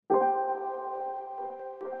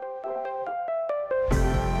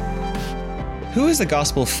Who is the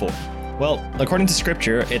gospel for? Well, according to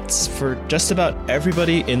scripture, it's for just about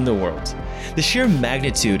everybody in the world. The sheer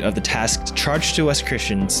magnitude of the task charged to us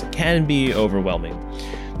Christians can be overwhelming.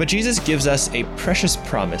 But Jesus gives us a precious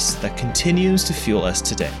promise that continues to fuel us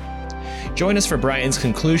today. Join us for Brian's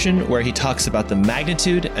conclusion, where he talks about the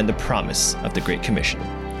magnitude and the promise of the Great Commission.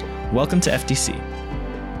 Welcome to FDC.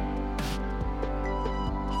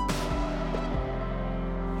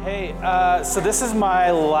 Hey, so this is my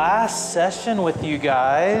last session with you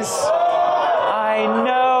guys. I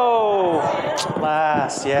know.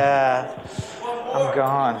 Last, yeah. I'm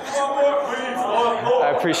gone.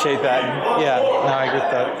 I appreciate that. Yeah, no, I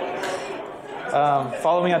get that.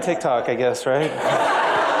 Follow me on TikTok, I guess, right?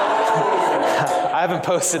 I haven't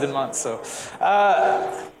posted in months, so.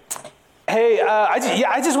 Hey,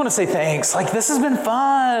 I just want to say thanks. Like, this has been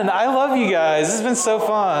fun. I love you guys. This has been so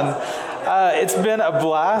fun. It's been a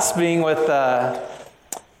blast being with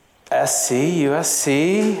SC,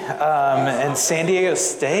 USC, and San Diego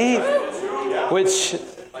State, which,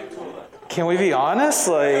 can we be honest?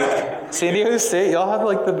 Like, San Diego State, y'all have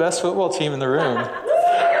like the best football team in the room.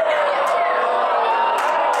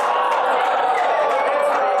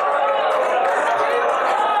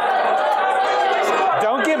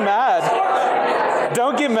 Don't get mad.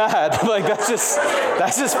 Don't get mad. Like, that's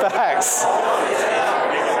just facts.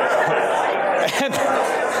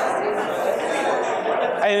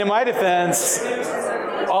 And in my defense,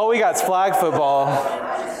 all we got is flag football,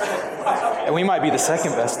 and we might be the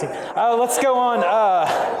second best team. Let's go on.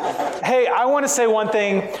 Hey, I want to say one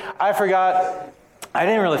thing. I forgot. I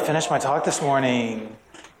didn't really finish my talk this morning.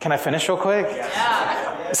 Can I finish real quick?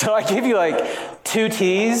 Yeah. So I gave you like 2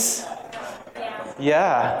 T's.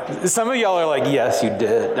 Yeah. Some of y'all are like, yes, you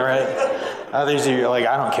did, right? Others are like,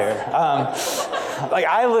 I don't care. Like,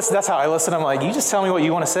 I listen, that's how I listen. I'm like, you just tell me what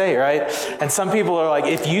you want to say, right? And some people are like,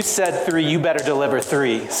 if you said 3, you better deliver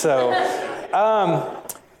 3. So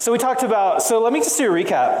we talked about, so let me just do a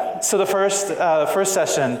recap. So the first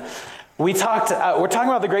session, we're talking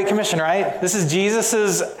about the Great Commission, right? This is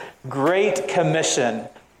Jesus's Great Commission.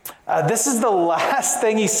 This is the last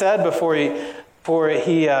thing he said before he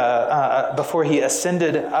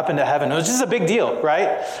ascended up into heaven, which is a big deal,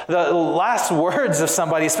 right? The last words of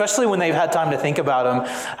somebody, especially when they've had time to think about them.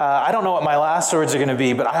 I don't know what my last words are going to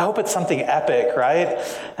be, but I hope it's something epic, right?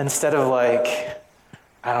 Instead of like,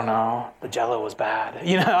 I don't know, the Jell-O was bad.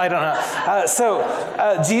 You know, I don't know. So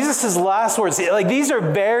Jesus' last words, like, these are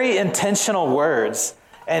very intentional words.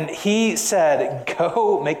 And he said,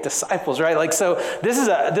 go make disciples, right? Like, so this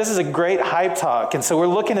is a great hype talk. And so we're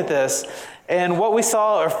looking at this. And what we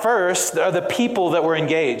saw first are the people that were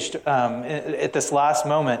engaged at this last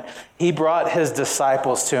moment. He brought his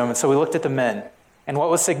disciples to him. And so we looked at the men. And what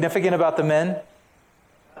was significant about the men?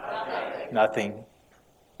 Nothing.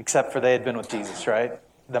 Except for they had been with Jesus, right?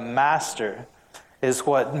 The master is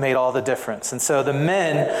what made all the difference. And so the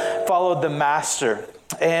men followed the master.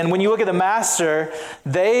 And when you look at the master,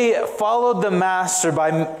 they followed the master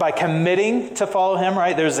by committing to follow him,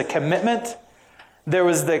 right? There's a commitment. There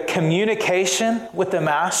was the communication with the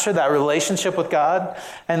master, that relationship with God.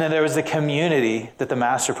 And then there was the community that the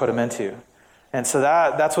master put him into. And so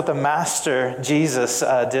that's what the master, Jesus,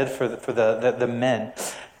 did for the men.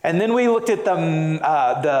 And then we looked at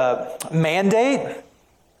the mandate.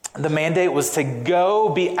 The mandate was to go,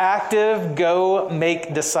 be active, go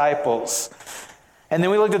make disciples. And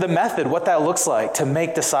then we looked at the method, what that looks like to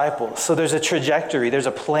make disciples. So there's a trajectory, there's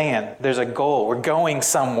a plan, there's a goal. We're going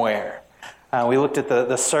somewhere. We looked at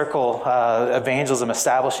the circle, evangelism,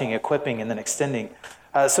 establishing, equipping, and then extending.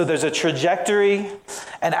 So there's a trajectory.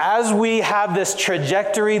 And as we have this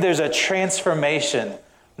trajectory, there's a transformation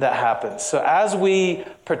that happens. So as we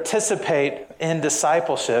participate in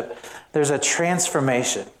discipleship, there's a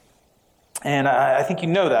transformation. And I think you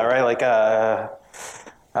know that, right? Like,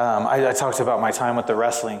 I talked about my time with the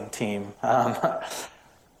wrestling team.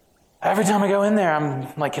 Every time I go in there, I'm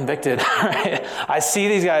like convicted. Right? I see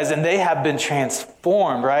these guys and they have been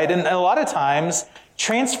transformed, right? And a lot of times,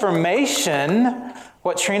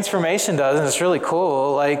 what transformation does, and it's really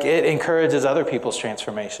cool, like it encourages other people's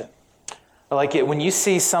transformation. Like when you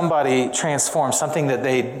see somebody transform something that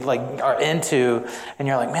they like are into, and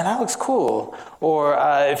you're like, man, that looks cool. Or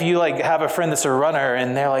if you like have a friend that's a runner,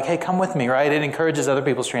 and they're like, hey, come with me, right? It encourages other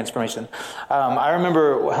people's transformation. I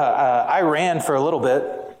remember I ran for a little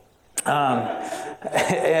bit,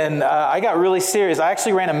 and I got really serious. I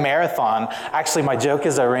actually ran a marathon. Actually, my joke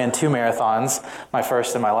is I ran 2 marathons, my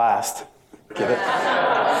first and my last. Give it.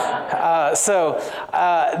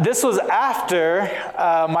 This was after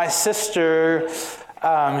my sister,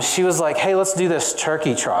 she was like, hey, let's do this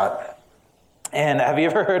turkey trot. And have you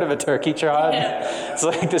ever heard of a turkey trot? Yeah. It's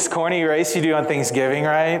like this corny race you do on Thanksgiving,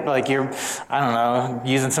 right? Like you're, I don't know,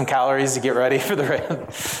 using some calories to get ready for the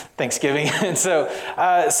Thanksgiving. And so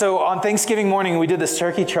on Thanksgiving morning, we did this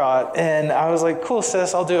turkey trot, and I was like, cool,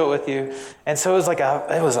 sis, I'll do it with you. And so it was a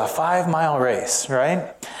 5-mile race,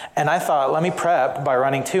 right? And I thought, let me prep by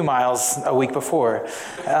running 2 miles a week before.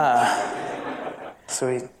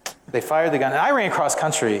 So they fired the gun. And I ran cross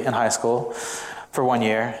country in high school for 1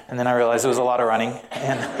 year, and then I realized it was a lot of running.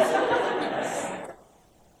 And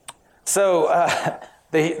so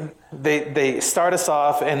they start us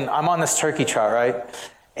off, and I'm on this turkey trot, right?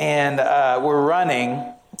 And we're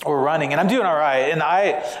running, and I'm doing all right. And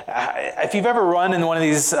if you've ever run in one of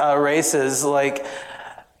these races, like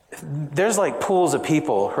there's like pools of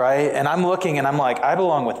people, right? And I'm looking, and I'm like, I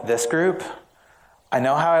belong with this group. I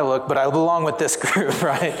know how I look, but I belong with this group,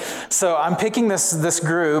 right? So I'm picking this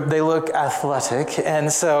group. They look athletic. And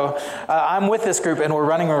so I'm with this group, and we're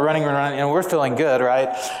running, and we're feeling good, right?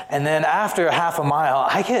 And then after half a mile,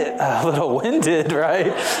 I get a little winded,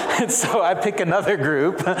 right? And so I pick another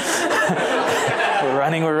group. We're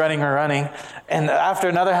running. And after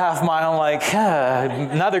another half mile, I'm like,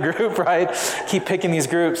 another group, right? Keep picking these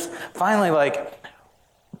groups. Finally, like,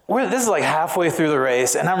 this is like halfway through the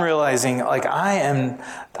race, and I'm realizing like I'm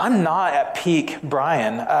not at peak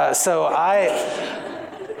Brian. So I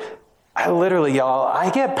literally, y'all, I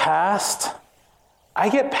get passed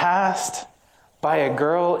by a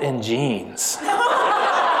girl in jeans.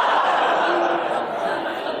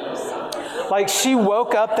 Like she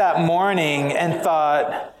woke up that morning and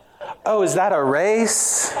thought, oh, is that a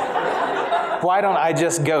race? Why don't I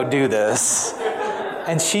just go do this?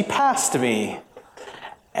 And she passed me.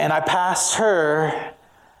 And I passed her,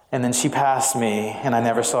 and then she passed me, and I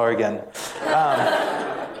never saw her again.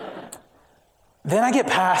 Then I get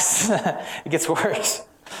passed, it gets worse.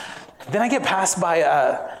 Then I get passed by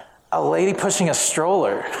a lady pushing a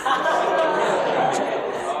stroller.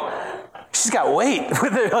 She's got weight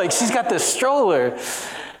with her, like she's got this stroller.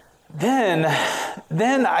 Then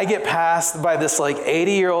I get passed by this like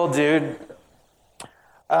 80-year-old dude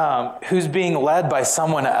who's being led by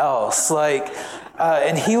someone else,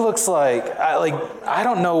 and he looks like I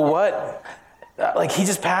don't know what, like he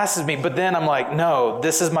just passes me. But then I'm like, no,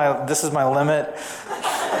 this is my limit.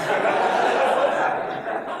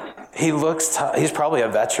 He's probably a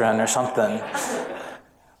veteran or something,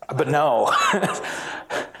 but no.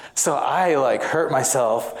 So I like hurt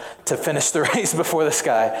myself to finish the race before this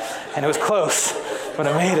guy, and it was close, but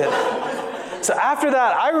I made it. So after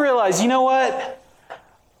that, I realized, you know what?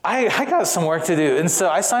 I got some work to do. And so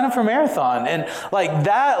I signed up for a marathon. And like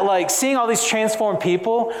that, like seeing all these transformed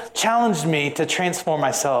people challenged me to transform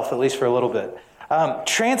myself, at least for a little bit.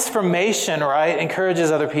 Transformation, right, encourages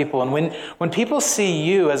other people. And when people see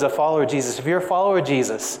you as a follower of Jesus, if you're a follower of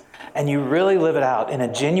Jesus and you really live it out in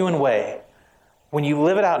a genuine way, when you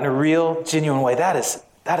live it out in a real, genuine way, that is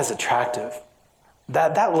attractive.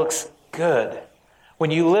 That looks good. When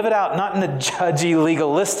you live it out, not in a judgy,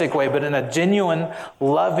 legalistic way, but in a genuine,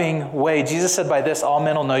 loving way. Jesus said, by this, all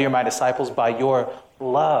men will know you're my disciples, by your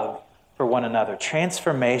love for one another.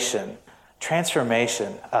 Transformation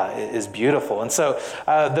is beautiful. And so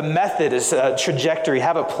the method is trajectory.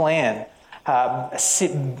 Have a plan.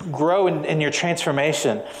 Grow in your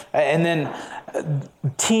transformation. And then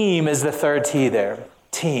team is the third T there.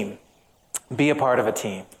 Team. Be a part of a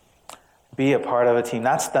team. Be a part of a team.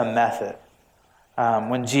 That's the method.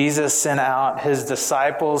 When Jesus sent out his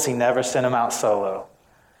disciples, he never sent them out solo.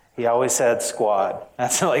 He always said squad.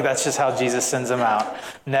 That's just how Jesus sends them out.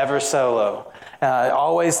 Never solo.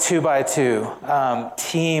 Always 2 by 2.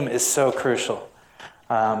 Team is so crucial.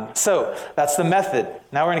 So that's the method.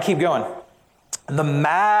 Now we're going to keep going. The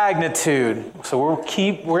magnitude. So we're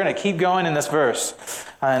going to keep going in this verse,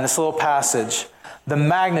 in this little passage. The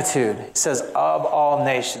magnitude, it says, of all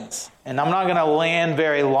nations. And I'm not going to land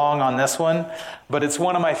very long on this one, but it's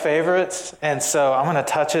one of my favorites, and so I'm going to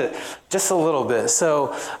touch it just a little bit.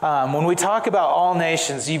 So when we talk about all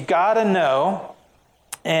nations, you've got to know,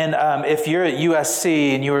 and if you're at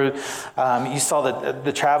USC and you saw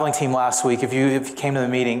the traveling team last week, if you came to the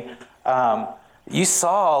meeting, you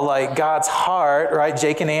saw like God's heart, right?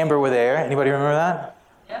 Jake and Amber were there. Anybody remember that?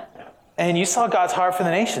 And you saw God's heart for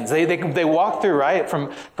the nations. They walk through, right?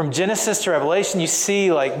 From Genesis to Revelation, you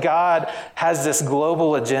see like God has this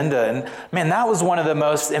global agenda. And man, that was one of the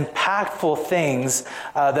most impactful things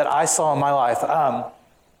that I saw in my life.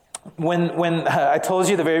 When I told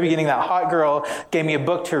you at the very beginning that hot girl gave me a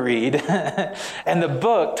book to read, and the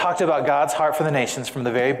book talked about God's heart for the nations from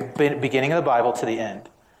the very beginning of the Bible to the end.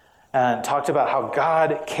 and talked about how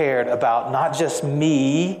God cared about not just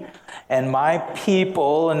me and my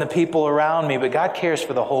people and the people around me, but God cares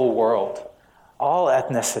for the whole world, all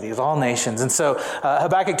ethnicities, all nations. And so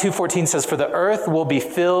Habakkuk 2:14 says, "For the earth will be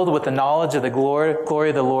filled with the knowledge of the glory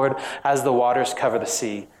of the Lord as the waters cover the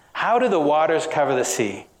sea." How do the waters cover the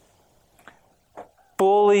sea?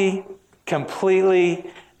 Fully,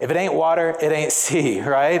 completely. If it ain't water, it ain't sea,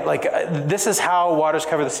 right? Like this is how waters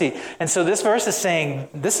cover the sea. And so this verse is saying,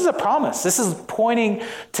 this is a promise. This is pointing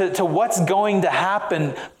to what's going to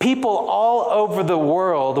happen. People all over the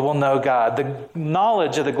world will know God. The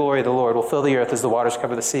knowledge of the glory of the Lord will fill the earth as the waters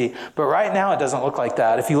cover the sea. But right now, it doesn't look like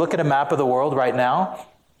that. If you look at a map of the world right now,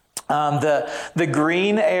 the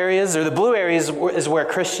green areas or the blue areas is where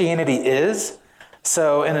Christianity is.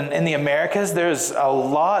 So in the Americas, there's a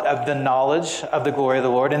lot of the knowledge of the glory of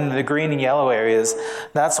the Lord. In the green and yellow areas,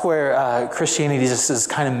 that's where Christianity just is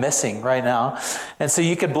kind of missing right now. And so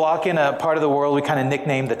you could block in a part of the world we kind of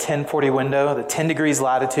nicknamed the 1040 window, the 10 degrees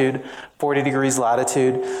latitude, 40 degrees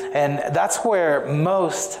latitude. And that's where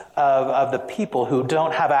most of the people who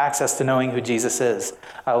don't have access to knowing who Jesus is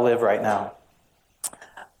live right now.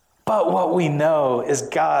 But what we know is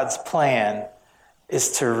God's plan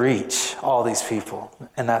is to reach all these people.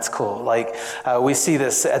 And that's cool. Like we see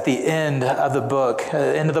this at the end of the book,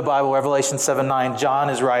 end of the Bible, Revelation 7:9. John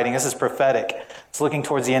is writing. This is prophetic. It's looking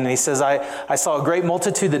towards the end. And he says, I saw a great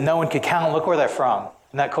multitude that no one could count. Look where they're from.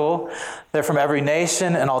 Isn't that cool? They're from every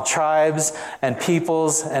nation and all tribes and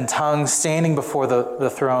peoples and tongues standing before the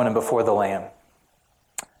throne and before the Lamb.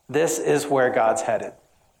 This is where God's headed.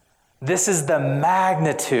 This is the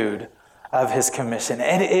magnitude of his commission.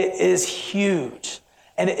 And it is huge.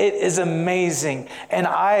 And it is amazing. And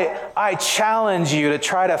I challenge you to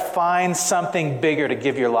try to find something bigger to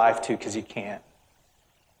give your life to, because you can't.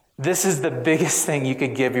 This is the biggest thing you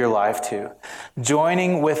could give your life to.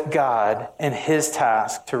 Joining with God in his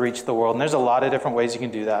task to reach the world. And there's a lot of different ways you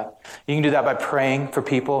can do that. You can do that by praying for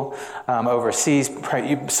people overseas,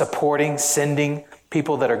 supporting, sending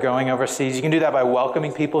people that are going overseas. You can do that by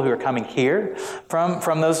welcoming people who are coming here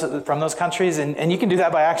from those countries, and you can do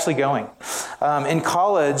that by actually going. In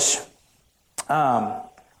college, let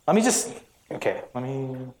me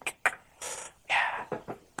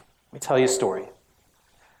tell you a story.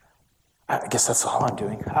 I guess that's all I'm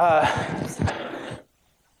doing.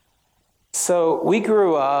 So we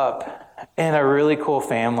grew up in a really cool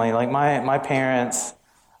family. Like my parents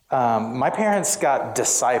got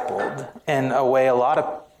discipled in a way a lot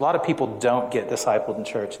of people don't get discipled in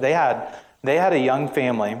church. They had a young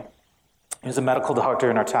family. He was a medical doctor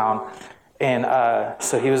in our town, and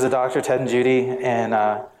so he was a doctor, Ted and Judy,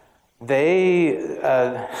 and they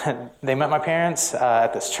met my parents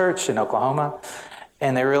at this church in Oklahoma,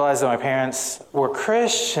 and they realized that my parents were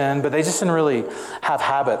Christian, but they just didn't really have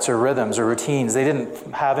habits or rhythms or routines. They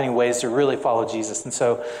didn't have any ways to really follow Jesus, and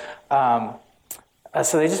so.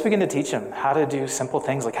 So they just began to teach him how to do simple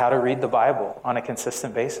things like how to read the Bible on a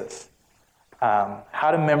consistent basis,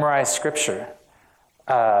 how to memorize scripture,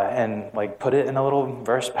 and like put it in a little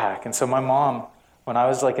verse pack. And so my mom, when I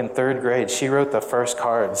was like in third grade, she wrote the first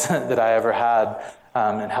cards that I ever had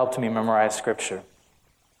and helped me memorize scripture.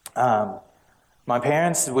 My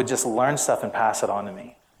parents would just learn stuff and pass it on to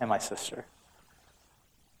me and my sister.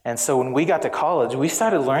 And so when we got to college, we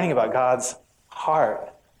started learning about God's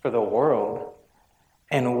heart for the world.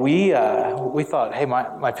 And we thought, hey,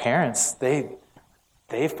 my parents, they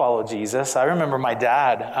follow Jesus. I remember my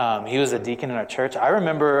dad, he was a deacon in our church. I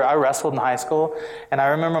wrestled in high school, and I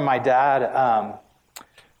remember my dad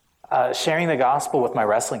sharing the gospel with my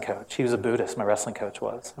wrestling coach. He was a Buddhist, my wrestling coach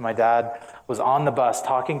was. And my dad was on the bus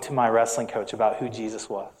talking to my wrestling coach about who Jesus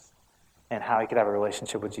was and how he could have a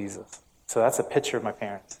relationship with Jesus. So that's a picture of my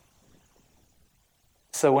parents.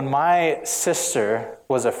 So when my sister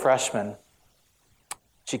was a freshman,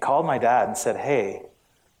 she called my dad and said, hey,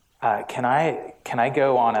 can I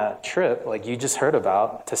go on a trip like you just heard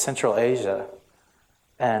about to Central Asia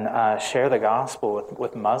and share the gospel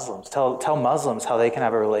with Muslims? Tell Muslims how they can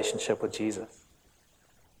have a relationship with Jesus.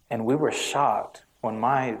 And we were shocked when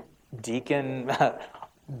my deacon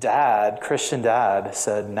dad, Christian dad,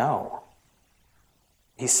 said no.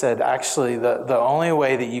 He said, actually, the only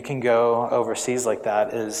way that you can go overseas like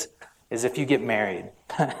that is if you get married.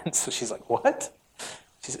 And so she's like, what?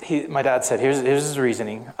 My dad said, here's his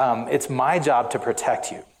reasoning. It's my job to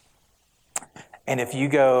protect you. And if you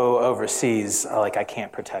go overseas, I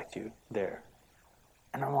can't protect you there.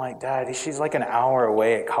 And I'm like, Dad, she's like an hour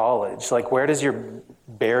away at college. Like, where does your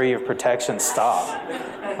barrier of protection stop?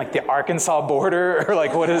 Like the Arkansas border? Or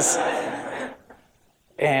like what is...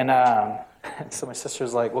 And So my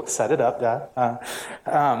sister's like, well, set it up, Dad.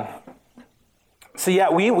 So yeah,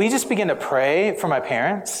 we just begin to pray for my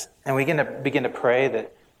parents, and we begin to pray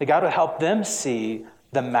that God would help them see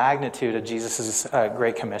the magnitude of Jesus'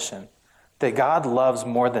 Great Commission. That God loves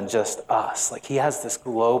more than just us. Like he has this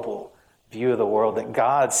global view of the world, that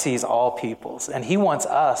God sees all peoples, and he wants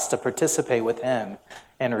us to participate with him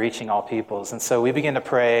in reaching all peoples. And so we begin to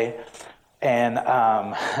pray, and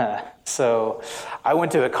so I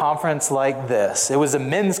went to a conference like this. It was a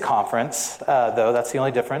men's conference, though. That's the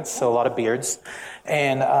only difference. So a lot of beards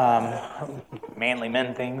and manly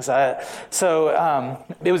men things. So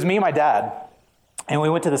it was me and my dad, and we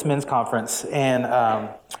went to this men's conference. And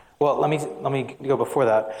well, let me go before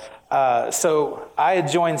that. So I had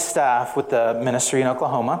joined staff with the ministry in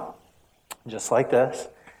Oklahoma, just like this.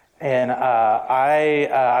 And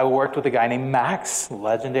I worked with a guy named Max,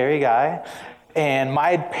 legendary guy. And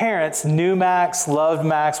my parents knew Max, loved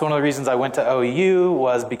Max. One of the reasons I went to OU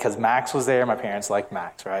was because Max was there. My parents liked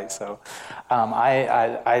Max, right? So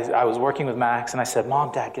I was working with Max, and I said,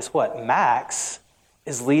 Mom, Dad, guess what? Max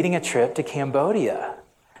is leading a trip to Cambodia.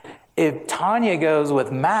 If Tanya goes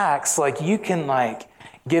with Max, like you can like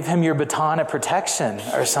give him your baton of protection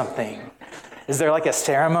or something. Is there like a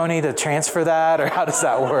ceremony to transfer that, or how does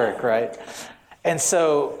that work, right? And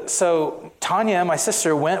so Tanya, my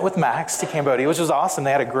sister, went with Max to Cambodia, which was awesome.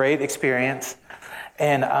 They had a great experience,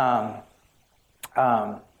 and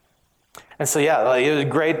so yeah, like, it was a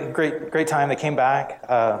great time. They came back,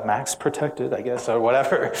 Max protected, I guess, or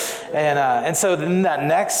whatever, and so then that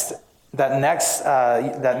next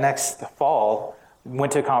fall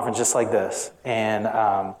went to a conference just like this, and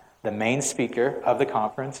the main speaker of the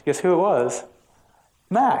conference, guess who it was?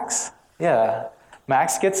 Max. Yeah.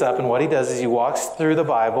 Max gets up, and what he does is he walks through the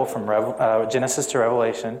Bible from Genesis to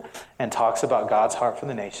Revelation and talks about God's heart for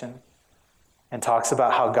the nation, and talks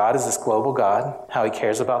about how God is this global God, how he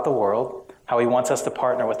cares about the world, how he wants us to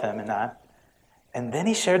partner with him in that. And then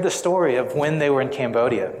he shared the story of when they were in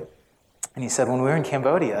Cambodia. And he said, when we were in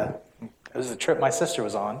Cambodia, it was a trip my sister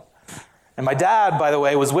was on. And my dad, by the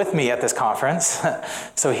way, was with me at this conference.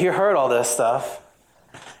 So he heard all this stuff.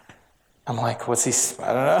 I'm like, what's he?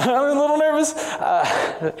 I don't know. I'm a little nervous.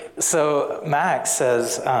 So Max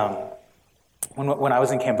says, when I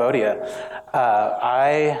was in Cambodia,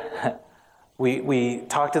 we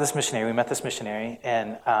talked to this missionary. We met this missionary,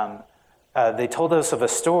 and they told us of a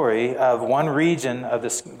story of one region of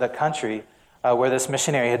the country where this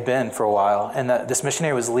missionary had been for a while, and this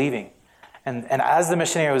missionary was leaving. And as the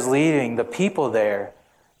missionary was leaving, the people there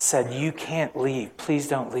said, "You can't leave. Please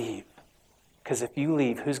don't leave. Because if you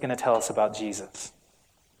leave, who's going to tell us about Jesus?"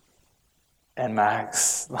 And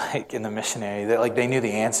Max, and the missionary, they knew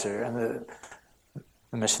the answer. And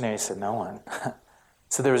the missionary said, no one.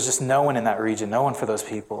 So there was just no one in that region, no one for those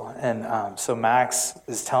people. And so Max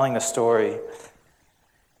is telling the story.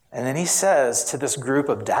 And then he says to this group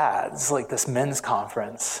of dads, like this men's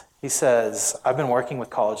conference, he says, I've been working with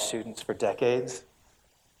college students for decades.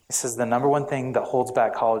 He says, the number one thing that holds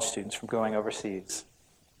back college students from going overseas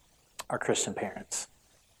are Christian parents.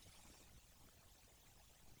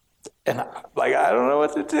 And I don't know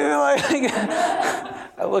what to do.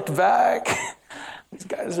 I looked back. These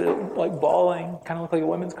guys are bawling, kind of look like a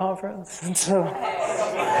women's conference. And so,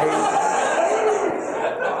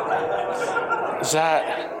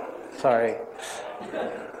 sorry.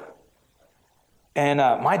 And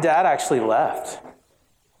my dad actually left.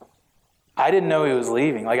 I didn't know he was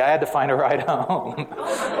leaving. I had to find a ride home.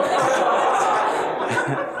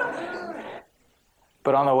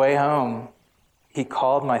 But on the way home, he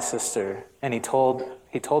called my sister, and he told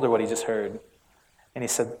her what he just heard. And he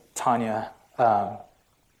said, Tanya,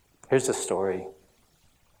 here's the story.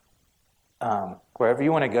 Wherever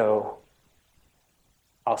you want to go,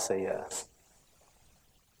 I'll say yes.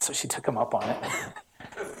 So she took him up on it.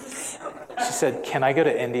 She said, can I go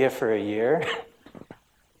to India for a year?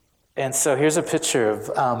 And so here's a picture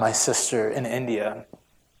of my sister in India.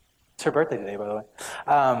 It's her birthday today, by the way.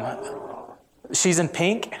 She's in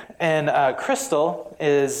pink, and Crystal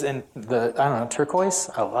is in turquoise.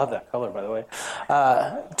 I love that color, by the way.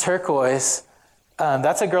 Turquoise.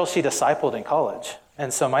 That's a girl she discipled in college.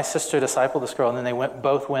 And so my sister discipled this girl, and then they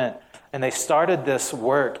both went, and they started this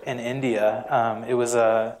work in India. It was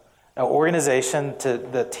an organization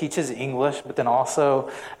that teaches English, but then also,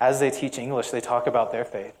 as they teach English, they talk about their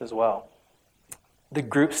faith as well. The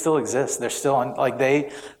group still exists. They're still on. They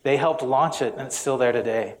helped launch it, and it's still there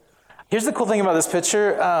today. Here's the cool thing about this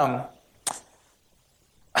picture.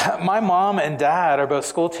 My mom and dad are both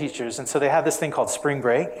school teachers, and so they have this thing called spring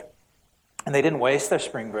break. And they didn't waste their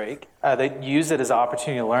spring break. They used it as an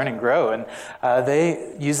opportunity to learn and grow. And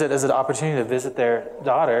they used it as an opportunity to visit their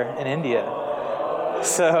daughter in India.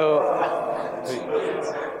 So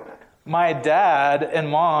my dad and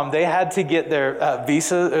mom, they had to get their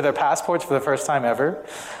visa or their passports for the first time ever.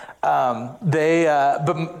 But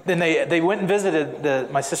then they went and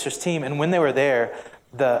visited my sister's team. And when they were there,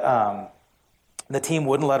 the team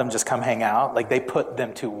wouldn't let them just come hang out. Like, they put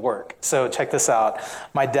them to work. So check this out.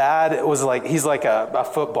 My dad was like, he's like a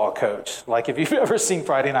football coach. Like, if you've ever seen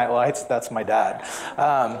Friday Night Lights, that's my dad.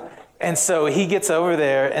 And so he gets over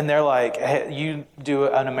there and they're like, hey, you do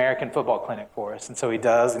an American football clinic for us. And so he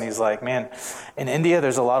does. And he's like, man, in India,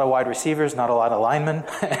 there's a lot of wide receivers, not a lot of linemen.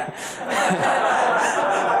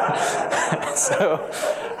 So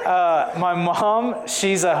my mom,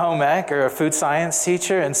 she's a home ec or a food science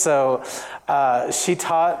teacher. And so she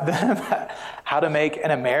taught them how to make an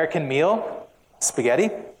American meal, spaghetti.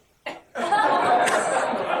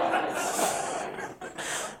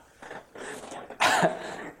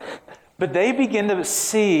 But they begin to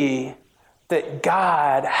see that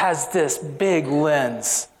God has this big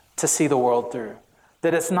lens to see the world through.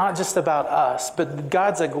 That it's not just about us, but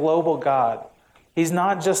God's a global God. He's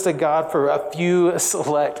not just a God for a few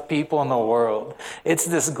select people in the world. It's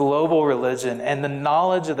this global religion, and the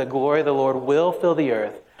knowledge of the glory of the Lord will fill the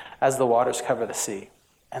earth as the waters cover the sea.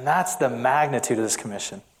 And that's the magnitude of this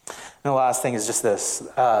commission. And the last thing is just this.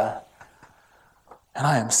 And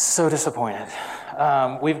I am so disappointed.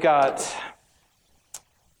 We've got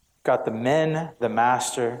the men, the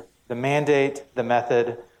master, the mandate, the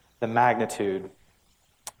method, the magnitude, and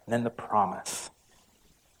then the promise.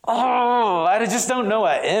 Oh, I just don't know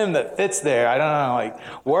an M that fits there. I don't know,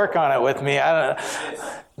 like, work on it with me. I don't know.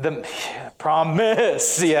 The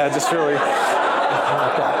promise. Yeah, just really.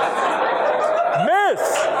 Miss!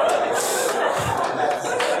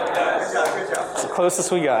 It's the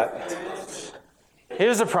closest we got.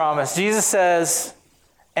 Here's the promise. Jesus says,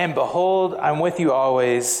 and behold, I'm with you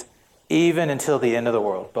always, even until the end of the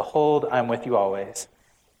world. Behold, I'm with you always,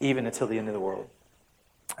 even until the end of the world.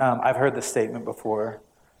 I've heard this statement before.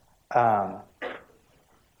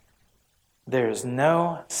 There's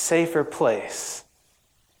no safer place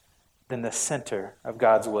than the center of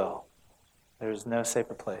God's will. There's no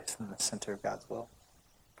safer place than the center of God's will.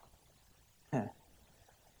 But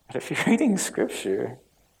if you're reading Scripture,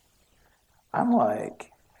 I'm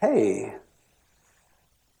like, hey,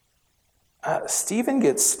 Stephen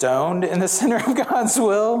gets stoned in the center of God's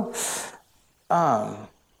will.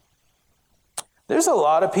 There's a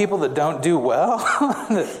lot of people that don't do well.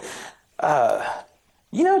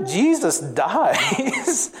 Jesus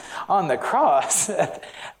dies on the cross.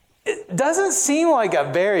 It doesn't seem like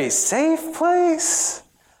a very safe place.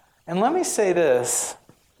 And let me say this.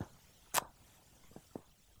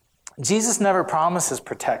 Jesus never promises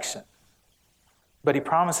protection, but he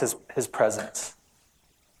promises his presence.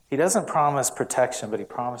 He doesn't promise protection, but he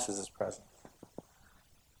promises his presence.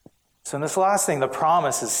 So in this last thing, the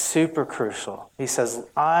promise is super crucial. He says,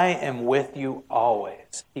 I am with you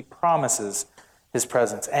always. He promises his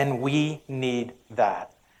presence, and we need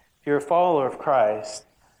that. If you're a follower of Christ,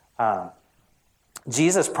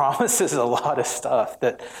 Jesus promises a lot of stuff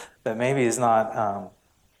that maybe is not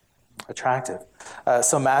attractive.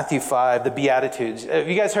 So Matthew 5, the Beatitudes. Have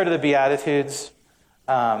you guys heard of the Beatitudes?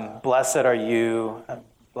 Blessed are you,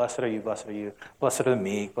 blessed are you, blessed are you, blessed are the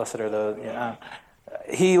meek, blessed are the...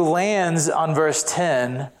 He lands on verse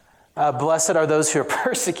 10, blessed are those who are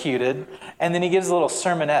persecuted, and then he gives a little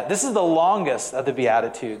sermonette. This is the longest of the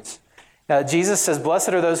Beatitudes. Jesus says, blessed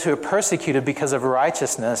are those who are persecuted because of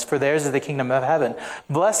righteousness, for theirs is the kingdom of heaven.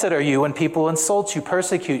 Blessed are you when people insult you,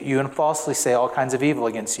 persecute you, and falsely say all kinds of evil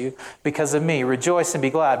against you because of me. Rejoice and be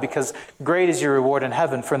glad, because great is your reward in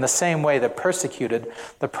heaven, for in the same way that persecuted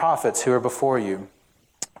the prophets who are before you.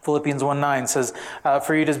 Philippians 1:9 says,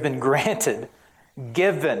 for you it has been granted,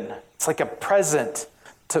 given. It's like a present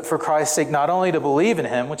for Christ's sake, not only to believe in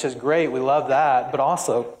him, which is great, we love that, but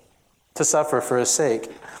also to suffer for his sake.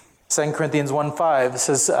 2 Corinthians 1:5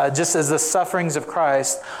 says, just as the sufferings of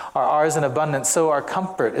Christ are ours in abundance, so our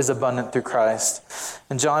comfort is abundant through Christ.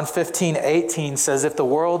 And John 15:18 says, if the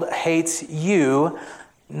world hates you,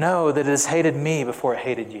 know that it has hated me before it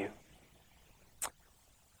hated you.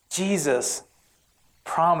 Jesus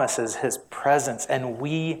promises his presence, and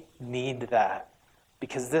we need that,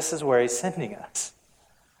 because this is where he's sending us.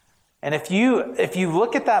 And if you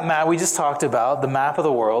look at that map we just talked about, the map of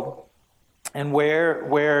the world, and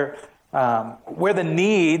where the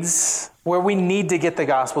needs, where we need to get the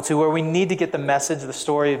gospel to, where we need to get the message, the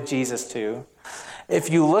story of Jesus to, if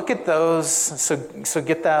you look at those, so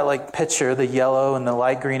get that like picture, the yellow and the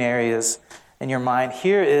light green areas in your mind.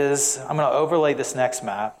 Here is, I'm going to overlay this next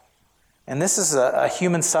map. And this is a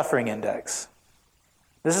human suffering index.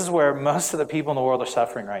 This is where most of the people in the world are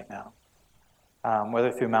suffering right now,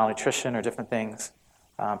 whether through malnutrition or different things,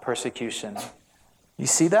 persecution. You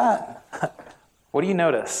see that? What do you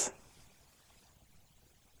notice?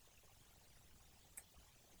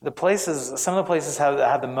 Some of the places that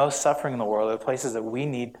have the most suffering in the world are the places that we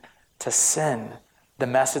need to send the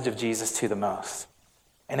message of Jesus to the most.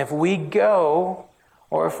 And if we go,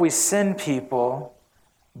 or if we send people,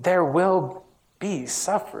 there will be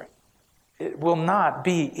suffering. It will not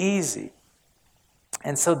be easy.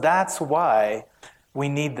 And so that's why we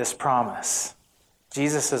need this promise.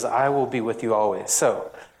 Jesus says, I will be with you always.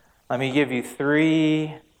 So let me give you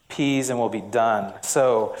 3 P's and we'll be done.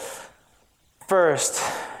 So first,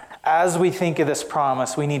 as we think of this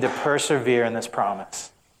promise, we need to persevere in this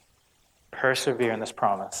promise. Persevere in this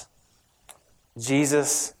promise.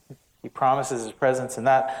 Jesus, he promises his presence, and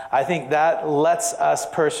that, I think that lets us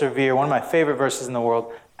persevere. One of my favorite verses in the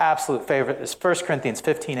world, absolute favorite, is 1 Corinthians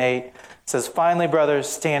 15:8. It says, finally, brothers,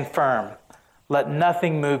 stand firm. Let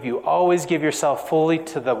nothing move you. Always give yourself fully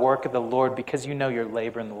to the work of the Lord, because you know your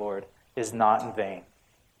labor in the Lord is not in vain.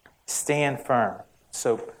 Stand firm.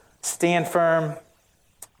 So stand firm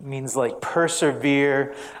means like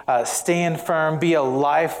persevere, stand firm, be a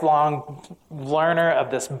lifelong learner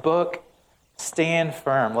of this book. Stand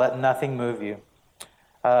firm. Let nothing move you.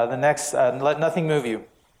 The next, let nothing move you.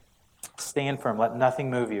 Stand firm. Let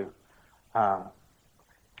nothing move you.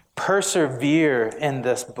 Persevere in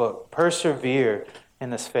this book. Persevere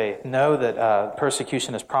in this faith. Know that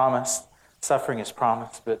persecution is promised. Suffering is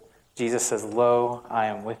promised. But Jesus says, lo, I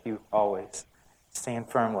am with you always. Stand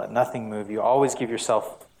firm. Let nothing move you. Always give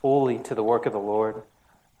yourself fully to the work of the Lord.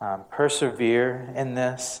 Persevere in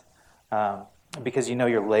this. Because you know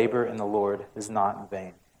your labor in the Lord is not in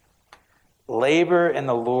vain. Labor in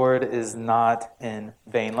the Lord is not in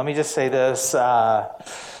vain. Let me just say this. I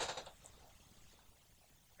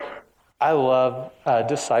love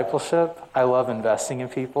discipleship. I love investing in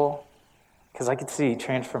people because I can see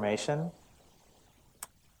transformation.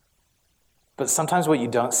 But sometimes what you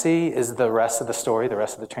don't see is the rest of the story, the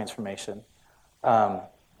rest of the transformation. And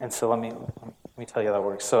so let me tell you how that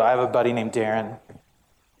works. So I have a buddy named Darren.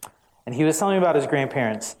 And he was telling me about his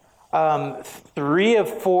grandparents. 3 of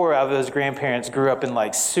 4 of his grandparents grew up in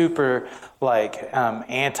like super like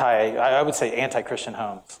anti-Christian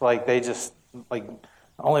homes. Like they just like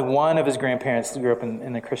only one of his grandparents grew up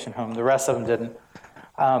in a Christian home. The rest of them didn't.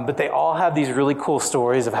 But they all have these really cool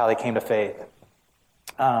stories of how they came to faith.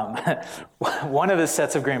 One of his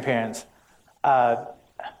sets of grandparents, let's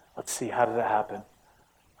see, how did it happen?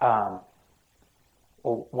 Well,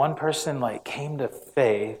 one person like came to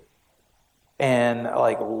faith. And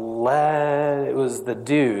like it was the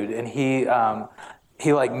dude, and he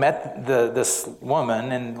like met this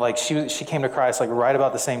woman, and like she came to Christ like right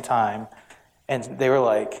about the same time, and they were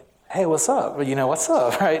like, "Hey, what's up? You know, what's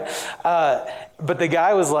up, right?" But the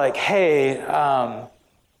guy was like, "Hey,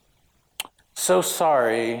 so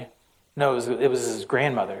sorry." No, it was his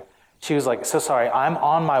grandmother. She was like, "So sorry, I'm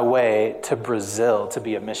on my way to Brazil to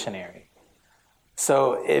be a missionary.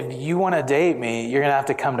 So if you want to date me, you're going to have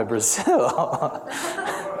to come to Brazil."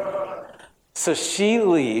 So she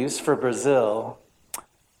leaves for Brazil.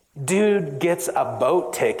 Dude gets a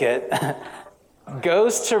boat ticket,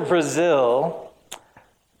 goes to Brazil,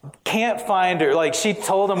 can't find her. Like she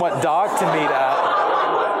told him what dock to meet at.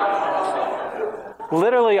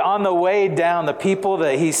 Literally on the way down, the people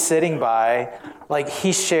that he's sitting by, like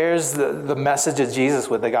he shares the message of Jesus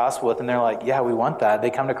with, the gospel with, and they're like, yeah, we want that. They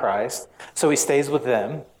come to Christ. So he stays with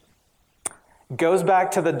them, goes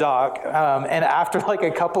back to the dock, and after like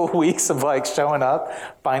a couple of weeks of like showing up,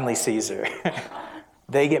 finally sees her.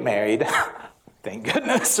 They get married. Thank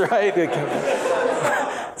goodness, right?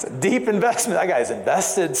 It's a deep investment. That guy's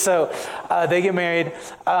invested. So they get married.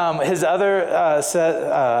 His other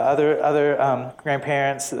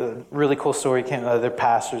grandparents, really cool story. They're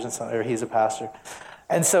pastors, and or he's a pastor.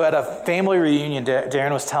 And so at a family reunion,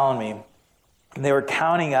 Darren was telling me, they were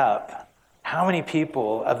counting up how many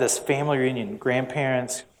people of this family reunion,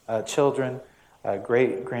 grandparents, children,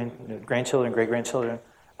 grandchildren, great-grandchildren,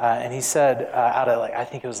 and he said out of like, I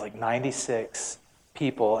think it was like 96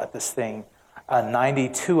 people at this thing,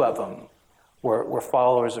 92 of them were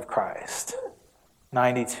followers of Christ.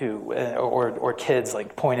 92, or kids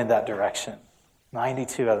like pointed that direction.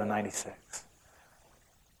 92 out of 96.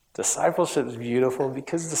 Discipleship is beautiful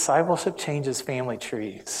because discipleship changes family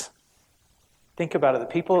trees. Think about it.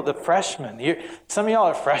 The freshmen. Some of y'all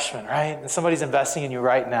are freshmen, right? And somebody's investing in you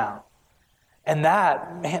right now. And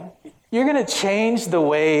that, man, you're going to change the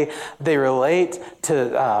way they relate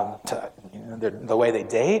to the way they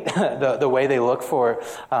date, the way they look for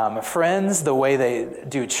friends, the way they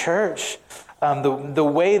do church, the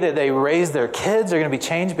way that they raise their kids are going to be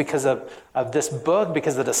changed because of this book,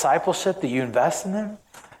 because of the discipleship that you invest in them.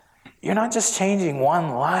 You're not just changing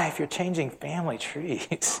one life, you're changing family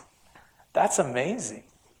trees. That's amazing.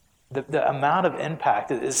 The amount of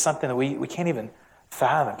impact is something that we can't even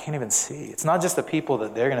fathom, can't even see. It's not just the people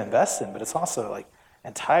that they're going to invest in, but it's also like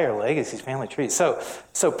entire legacies, family trees. So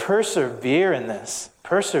persevere in this.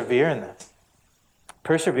 Persevere in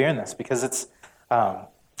this because it's,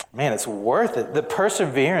 it's worth it. The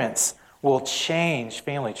perseverance will change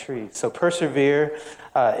family trees. So persevere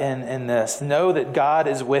in this. Know that God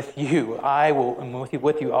is with you. I will be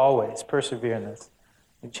with you always. Persevere in this.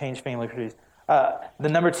 You change family trees. The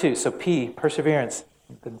number 2, so P, perseverance.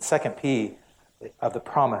 The second P of the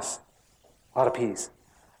promise. A lot of P's.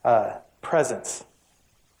 Presence.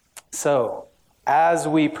 So as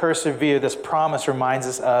we persevere, this promise reminds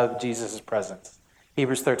us of Jesus' presence.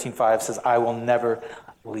 Hebrews 13:5 says, I will never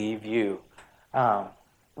leave you.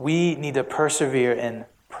 We need to persevere in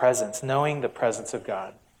presence, knowing the presence of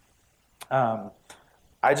God.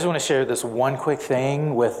 I just want to share this one quick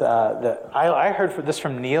thing with I heard this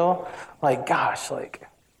from Neil, like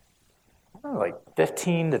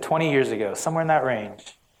 15 to 20 years ago, somewhere in that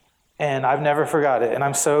range. And I've never forgot it. And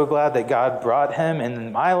I'm so glad that God brought him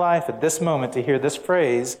in my life at this moment to hear this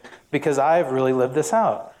phrase, because I've really lived this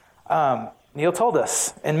out. Neil told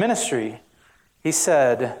us in ministry, he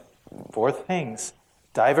said 4 things.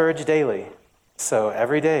 Diverge daily. So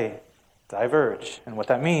every day, diverge. And what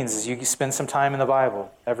that means is you spend some time in the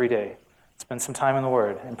Bible every day. Spend some time in the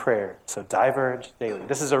Word and prayer. So diverge daily.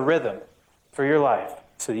 This is a rhythm for your life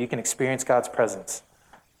so that you can experience God's presence.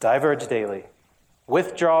 Diverge daily.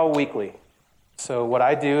 Withdraw weekly. So what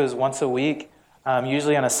I do is once a week,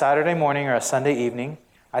 usually on a Saturday morning or a Sunday evening,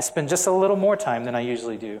 I spend just a little more time than I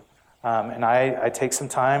usually do. And I take some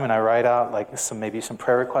time and I write out maybe some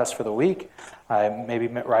prayer requests for the week. I maybe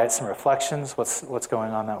write some reflections, what's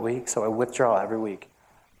going on that week. So I withdraw every week.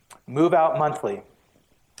 Move out monthly.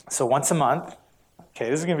 So once a month, okay,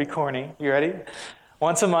 this is going to be corny. You ready?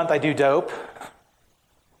 Once a month I do DOPE,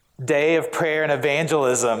 Day of Prayer and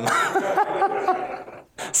Evangelism.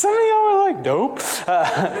 Some of y'all are like, dope.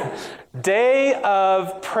 Day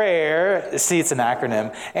of Prayer, see, it's an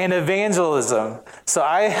acronym, and Evangelism. So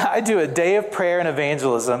I do a Day of Prayer and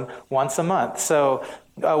Evangelism once a month. So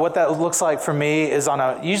what that looks like for me is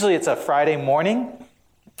usually it's a Friday morning.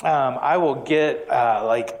 I will get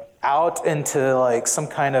out into some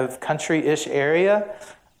kind of country-ish area.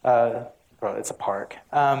 It's a park.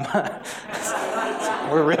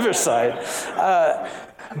 We're Riverside.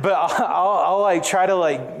 But I'll try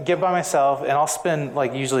to get by myself, and I'll spend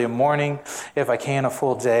usually a morning, if I can, a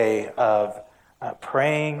full day of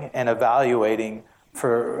praying and evaluating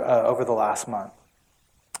for over the last month.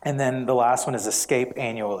 And then the last one is Escape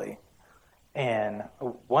annually. And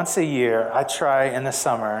once a year, I try in the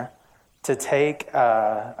summer to take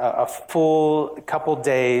a full couple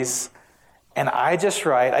days, and I just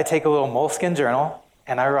write. I take a little moleskin journal,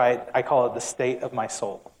 and I write. I call it the state of my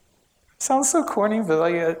soul. Sounds so corny, but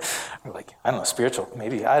I don't know, spiritual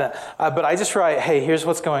maybe. But I just write, hey, here's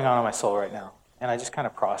what's going on in my soul right now, and I just kind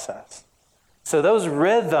of process. So those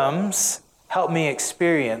rhythms help me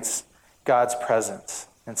experience God's presence.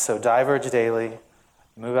 And so diverge daily,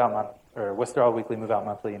 withdraw weekly, move out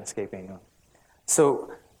monthly, and escape annually.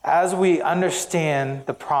 So as we understand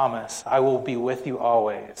the promise, I will be with you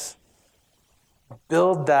always.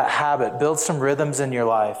 Build that habit. Build some rhythms in your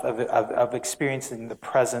life of experiencing the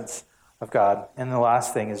presence of God. And the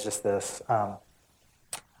last thing is just this,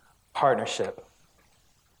 partnership.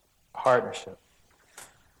 Partnership.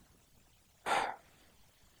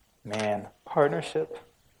 Man, partnership.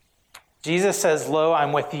 Jesus says, lo,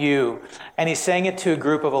 I'm with you. And he's saying it to a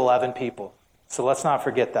group of 11 people. So let's not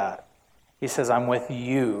forget that. He says, I'm with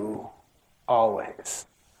you always.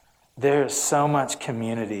 There's so much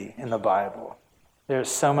community in the Bible.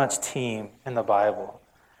 There's so much team in the Bible.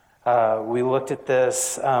 We looked at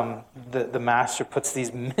this. The master puts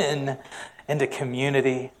these men into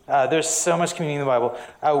community. There's so much community in the Bible.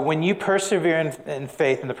 When you persevere in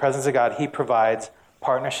faith in the presence of God, he provides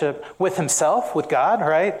partnership with himself, with God,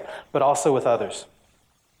 right? But also with others.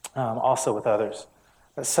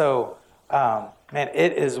 So,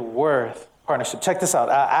 it is worth partnership. Check this out.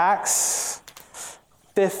 Acts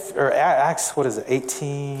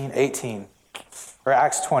 18, or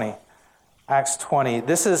Acts 20. Acts 20.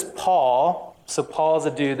 This is Paul So Paul's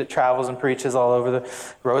a dude that travels and preaches all over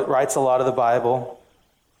writes a lot of the Bible.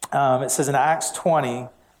 It says in Acts 20,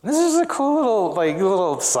 this is a cool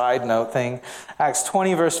little side note thing. Acts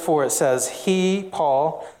 20 verse 4, it says, he,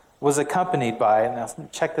 Paul, was accompanied by, now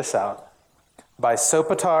check this out, by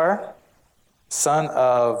Sopater, son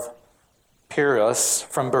of Pyrrhus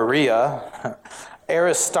from Berea,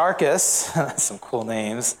 Aristarchus, that's some cool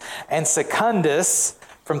names, and Secundus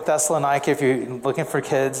from Thessalonica, if you're looking for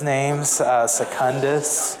kids' names,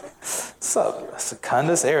 Secundus. What's up,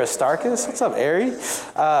 Secundus? Aristarchus? What's up, Ari?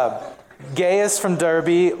 Gaius from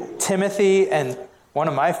Derbe, Timothy, and one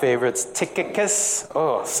of my favorites, Tychicus.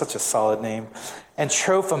 Oh, such a solid name. And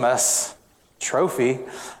Trophimus, Trophy,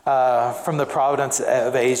 from the province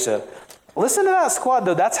of Asia. Listen to that squad,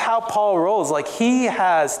 though. That's how Paul rolls. Like, he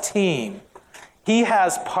has team. He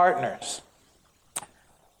has partners.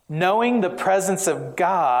 Knowing the presence of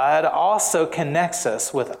God also connects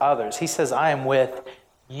us with others. He says, I am with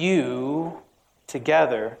you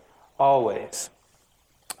together always.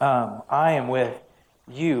 I am with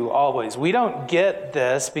you always. We don't get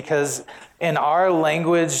this because in our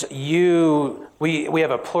language, we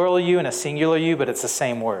have a plural you and a singular you, but it's the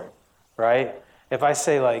same word, right? If I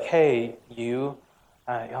say like, hey, you,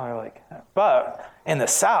 y'all are like, but in the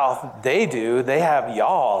South, they have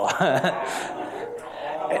y'all.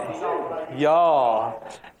 Y'all.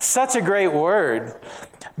 Such a great word,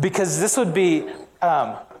 because this would be,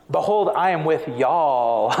 behold, I am with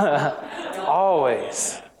y'all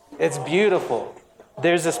always. It's beautiful.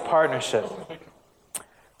 There's this partnership.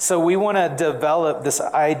 So we want to develop this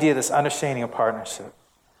idea, this understanding of partnership.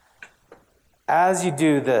 As you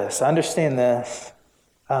do this, understand this,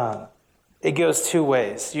 it goes two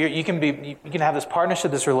ways. You can have this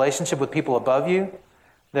partnership, this relationship with people above you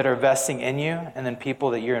that are investing in you, and then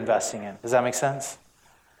people that you're investing in. Does that make sense?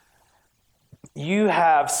 You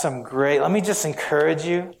have some great, let me just encourage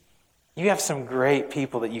you, you have some great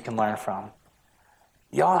people that you can learn from.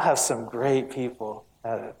 Y'all have some great people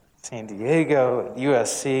at San Diego, at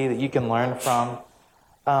USC that you can learn from.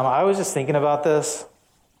 I was just thinking about this.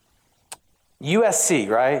 USC,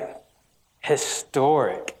 right?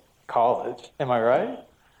 Historic college. Am I right?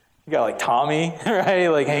 You got like Tommy, right?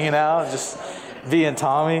 Like hanging out, just being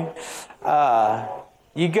Tommy.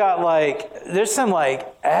 You got there's some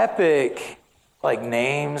epic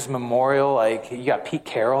names, memorial, you got Pete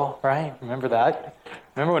Carroll, right? Remember that?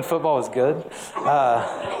 Remember when football was good?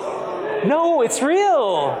 No, it's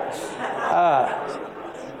real.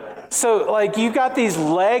 So you've got these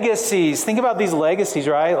legacies. Think about these legacies,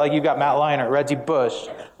 right? You've got Matt Leinart, Reggie Bush,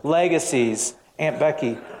 legacies, Aunt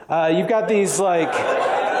Becky. You've got these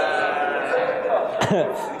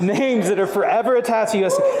names that are forever attached to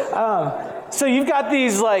USC. So you've got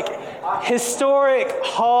these historic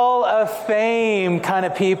Hall of Fame kind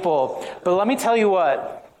of people. But let me tell you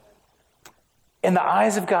what. In the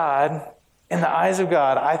eyes of God,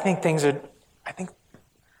 I think the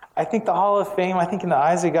Hall of Fame, I think in the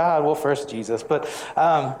eyes of God, well, first Jesus, but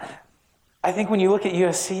I think when you look at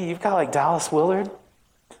USC, you've got Dallas Willard,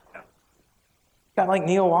 you've got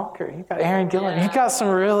Neil Walker, you've got Aaron Gillen, you've got some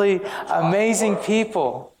really amazing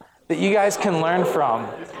people that you guys can learn from.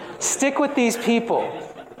 Stick with these people.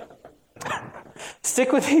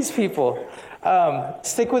 Stick with these people.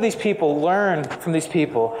 Learn from these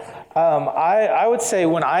people. I would say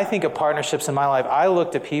when I think of partnerships in my life, I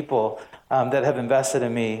look to people that have invested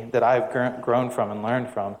in me, that I've grown from and learned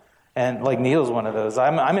from. And Neil's one of those.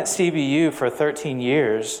 I'm at CBU for 13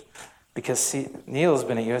 years because Neil's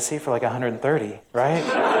been at USC for 130, right?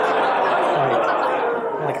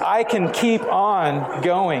 I can keep on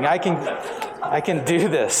going. I can do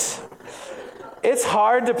this. It's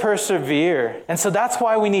hard to persevere. And so that's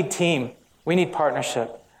why we need team. We need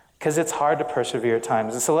partnership. Because it's hard to persevere at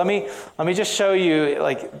times. And so let me just show you,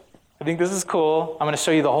 I think this is cool. I'm going to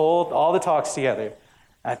show you all the talks together.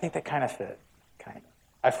 And I think they kind of fit. Kind of.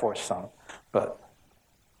 I forced some. But,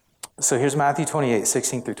 so here's Matthew 28,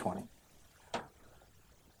 16 through 20.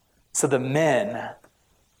 So the men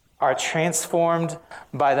are transformed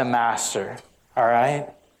by the master, all right?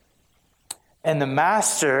 And the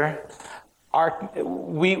master,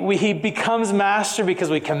 he becomes master because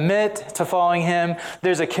we commit to following him.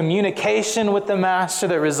 There's a communication with the master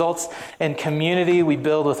that results in community we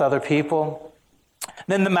build with other people.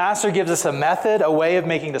 Then the master gives us a method, a way of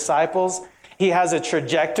making disciples. He has a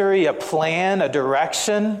trajectory, a plan, a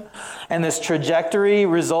direction. And this trajectory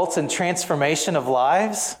results in transformation of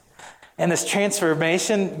lives. And this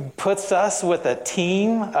transformation puts us with a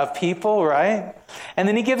team of people, right? And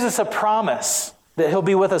then he gives us a promise. that he'll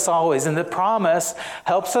be with us always. And the promise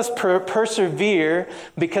helps us persevere,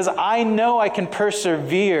 because I know I can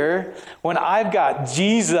persevere when I've got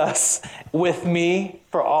Jesus with me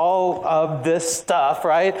for all of this stuff,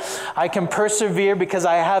 right? I can persevere because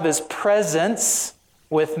I have his presence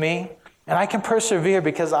with me. And I can persevere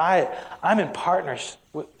because I'm in partnership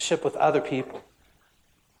with other people.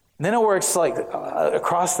 And then it works like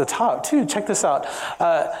across the top too. Check this out.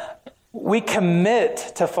 We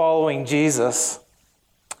commit to following Jesus.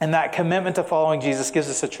 And that commitment to following Jesus gives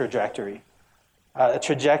us a trajectory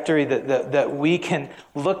that we can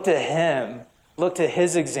look to him, look to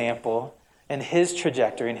his example and his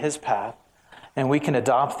trajectory and his path, and we can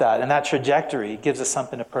adopt that. And that trajectory gives us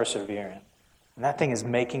something to persevere in. And that thing is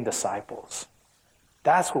making disciples.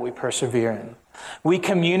 That's what we persevere in. We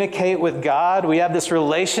communicate with God. We have this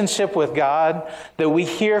relationship with God that we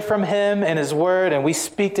hear from him in his word, and we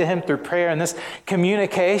speak to him through prayer. And this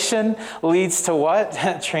communication leads to what?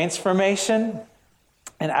 Transformation.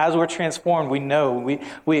 And as we're transformed, we know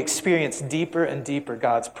we experience deeper and deeper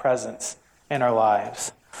God's presence in our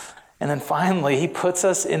lives. And then finally, he puts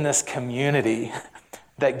us in this community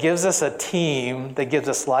that gives us a team, that gives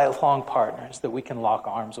us lifelong partners that we can lock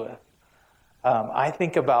arms with. I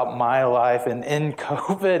think about my life, and in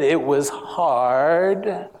COVID, it was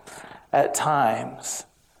hard at times.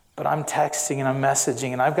 But I'm texting and I'm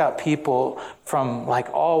messaging, and I've got people from like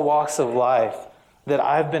all walks of life that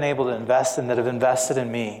I've been able to invest in, that have invested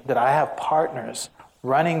in me, that I have partners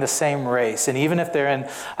running the same race. And even if they're in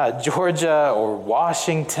Georgia or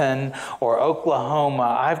Washington or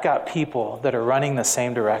Oklahoma, I've got people that are running the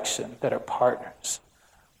same direction, that are partners.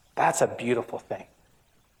 That's a beautiful thing.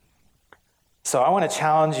 So I want to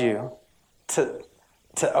challenge you to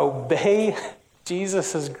obey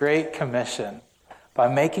Jesus' great commission by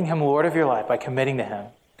making him Lord of your life, by committing to him,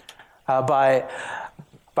 by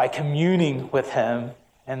communing with him,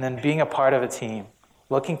 and then being a part of a team,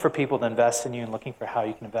 looking for people to invest in you and looking for how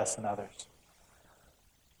you can invest in others.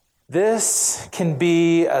 This can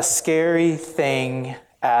be a scary thing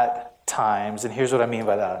at times, and here's what I mean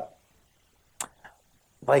by that.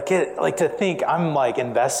 Like to think I'm like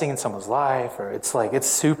investing in someone's life, or it's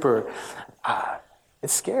super,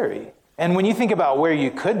 it's scary. And when you think about where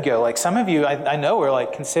you could go, like some of you, I know are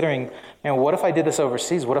like considering, what if I did this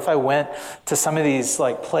overseas? What if I went to some of these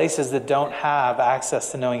like places that don't have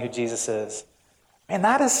access to knowing who Jesus is? Man,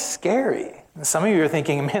 that is scary. And some of you are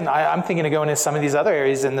thinking, man, I'm thinking of going to some of these other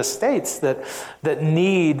areas in the States that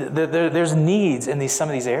there's needs in some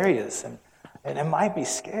of these areas, and it might be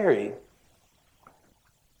scary.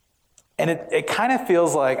 And it kind of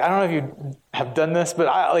feels like, I don't know if you have done this,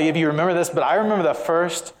 but if you remember this, but I remember the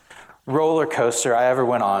first roller coaster I ever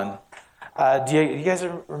went on. Do you guys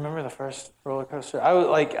remember the first roller coaster?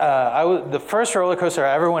 The first roller coaster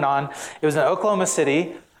I ever went on, it was in Oklahoma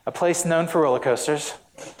City, a place known for roller coasters.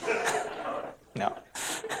 No.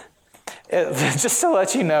 Just to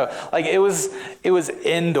let you know, like it was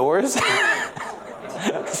indoors.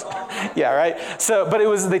 Yeah, right? So, but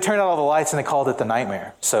they turned out all the lights and they called it the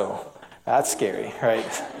Nightmare. So that's scary, right?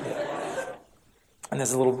 Yeah. And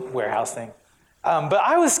there's a little warehouse thing. But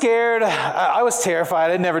I was scared. I was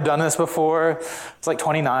terrified. I'd never done this before. I was like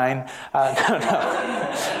 29. No.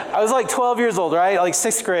 I was like 12 years old, right? Like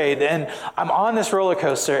 6th grade. And I'm on this roller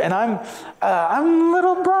coaster. And I'm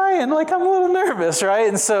little Brian. Like I'm a little nervous, right?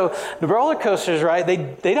 And so the roller coasters, right,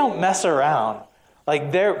 they don't mess around.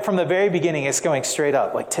 Like from the very beginning, it's going straight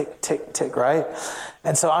up, like tick, tick, tick, right?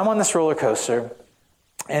 And so I'm on this roller coaster.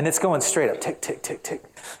 And it's going straight up, tick, tick, tick, tick.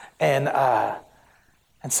 And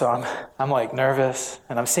so I'm like nervous,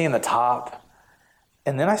 and I'm seeing the top.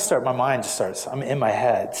 And then my mind just starts, I'm in my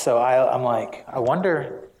head. So I'm like, I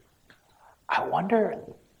wonder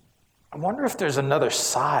if there's another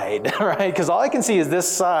side, right? Because all I can see is this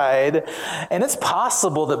side, and it's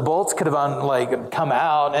possible that bolts could have come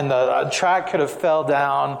out, and the track could have fell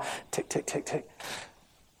down, tick, tick, tick, tick.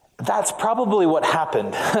 That's probably what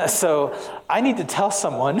happened. So I need to tell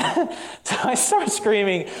someone. So I start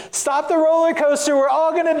screaming, "Stop the roller coaster, we're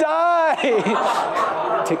all gonna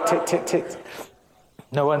die." Tick, tick, tick, tick.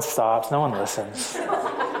 No one stops, no one listens.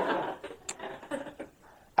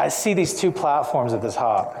 I see these 2 platforms at the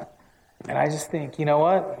top, and I just think, you know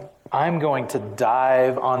what? I'm going to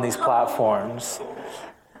dive on these platforms,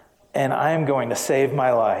 and I'm going to save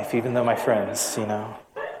my life, even though my friends,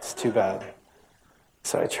 it's too bad.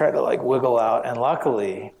 So I tried to wiggle out, and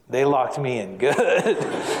luckily they locked me in good.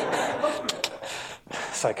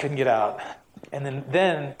 So I couldn't get out. And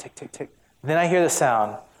then tick, tick, tick. Then I hear the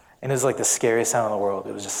sound, and it was like the scariest sound in the world.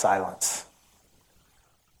 It was just silence.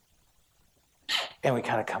 And we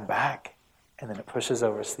kind of come back, and then it pushes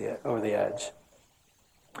over the edge.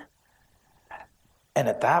 And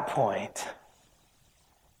at that point,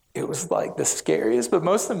 it was like the scariest but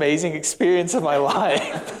most amazing experience of my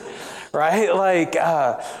life, right? Like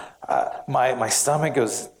my stomach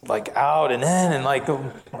goes like out and in, and like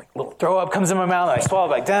little throw up comes in my mouth, and I swallow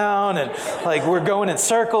back down, and like we're going in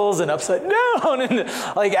circles and upside down,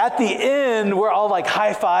 and like at the end we're all like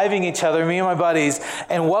high-fiving each other, me and my buddies,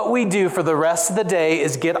 and what we do for the rest of the day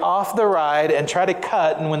is get off the ride and try to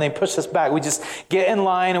cut, and when they push us back, we just get in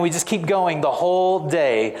line and we just keep going the whole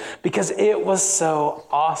day because it was so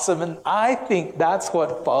awesome. And I think that's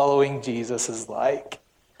what following Jesus is like.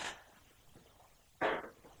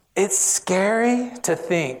 It's scary to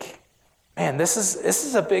think, man, this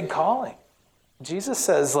is a big calling. Jesus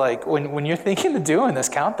says, like, when you're thinking of doing this,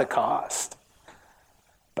 count the cost.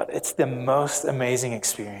 But it's the most amazing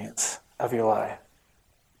experience of your life.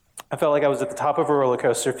 I felt like I was at the top of a roller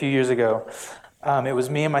coaster a few years ago. It was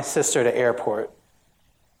me and my sister at an airport.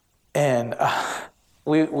 And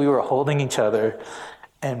we were holding each other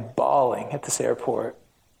and bawling at this airport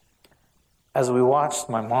as we watched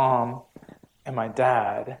my mom and my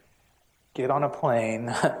dad get on a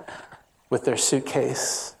plane with their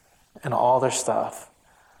suitcase and all their stuff.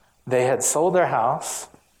 They had sold their house,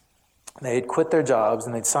 they had quit their jobs,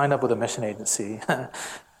 and they'd signed up with a mission agency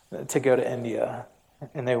to go to India.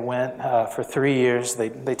 And they went for 3 years.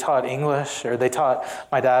 They taught English, or they taught,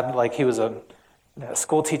 my dad, like he was a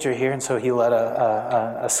school teacher here, and so he led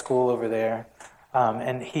a school over there.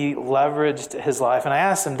 And he leveraged his life. And I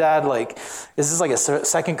asked him, Dad, like, is this like a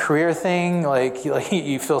second career thing? Like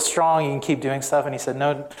you feel strong, you can keep doing stuff? And he said,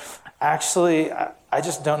 no, actually, I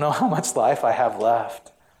just don't know how much life I have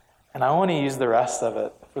left. And I want to use the rest of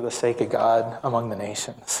it for the sake of God among the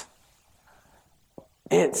nations.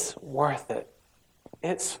 It's worth it.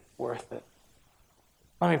 It's worth it.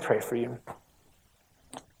 Let me pray for you.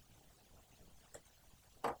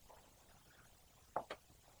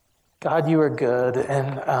 God, you are good,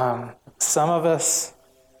 and some of us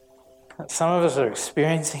are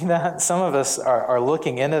experiencing that. Some of us are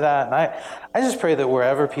looking into that, and I just pray that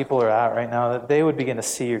wherever people are at right now, that they would begin to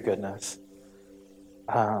see your goodness.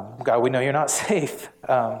 God, we know you're not safe,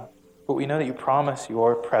 but we know that you promise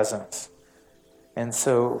your presence. And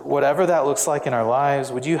so whatever that looks like in our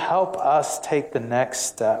lives, would you help us take the next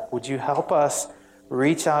step? Would you help us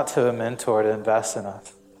reach out to a mentor to invest in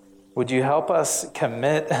us? Would you help us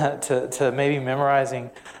commit to maybe memorizing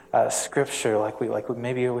scripture like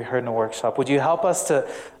maybe we heard in a workshop? Would you help us to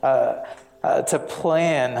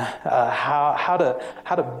plan how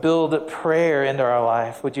to build prayer into our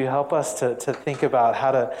life? Would you help us to think about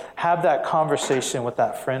how to have that conversation with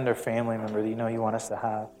that friend or family member that you know you want us to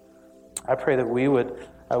have? I pray that we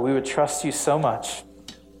would trust you so much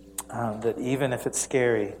that even if it's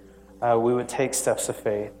scary, we would take steps of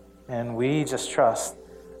faith, and we just trust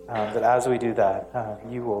that as we do that,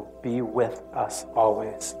 you will be with us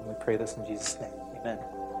always. And we pray this in Jesus' name. Amen.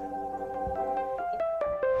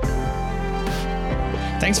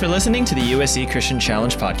 Thanks for listening to the USC Christian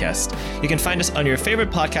Challenge podcast. You can find us on your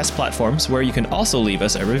favorite podcast platforms, where you can also leave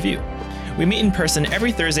us a review. We meet in person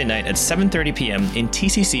every Thursday night at 7:30 p.m. in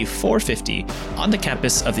TCC 450 on the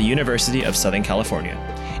campus of the University of Southern California.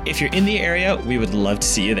 If you're in the area, we would love to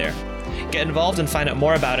see you there. Get involved and find out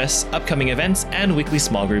more about us, upcoming events, and weekly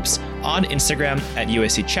small groups on Instagram at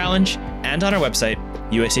USC Challenge and on our website,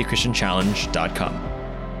 uscchristianchallenge.com.